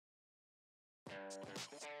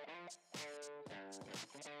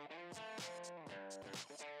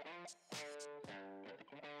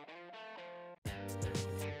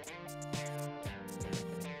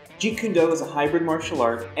Jeet Kune Do is a hybrid martial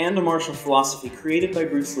art and a martial philosophy created by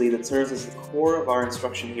Bruce Lee that serves as the core of our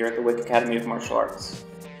instruction here at the Wick Academy of Martial Arts.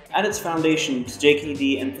 At its foundations,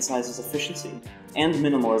 JKD emphasizes efficiency and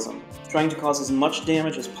minimalism, trying to cause as much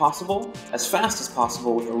damage as possible, as fast as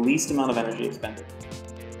possible, with the least amount of energy expended.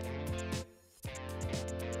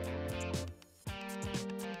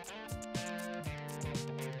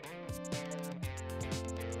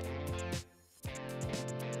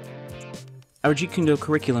 Our Jeet Kune Do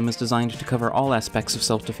curriculum is designed to cover all aspects of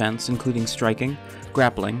self-defense, including striking,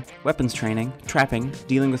 grappling, weapons training, trapping,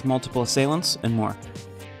 dealing with multiple assailants, and more.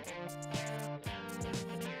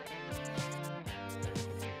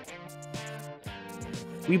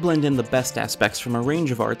 We blend in the best aspects from a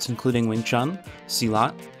range of arts including Wing Chun,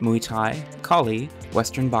 Silat, Muay Thai, Kali,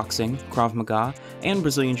 Western boxing, Krav Maga, and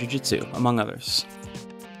Brazilian Jiu-Jitsu, among others.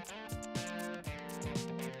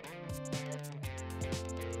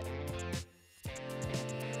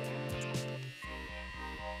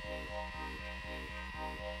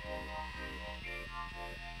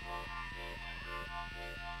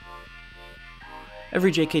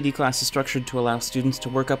 Every JKD class is structured to allow students to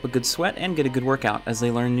work up a good sweat and get a good workout as they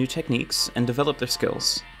learn new techniques and develop their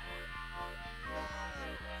skills.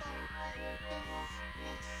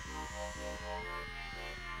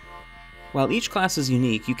 While each class is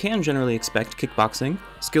unique, you can generally expect kickboxing,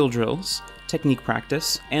 skill drills, technique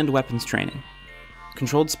practice, and weapons training.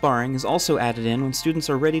 Controlled sparring is also added in when students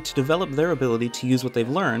are ready to develop their ability to use what they've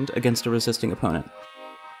learned against a resisting opponent.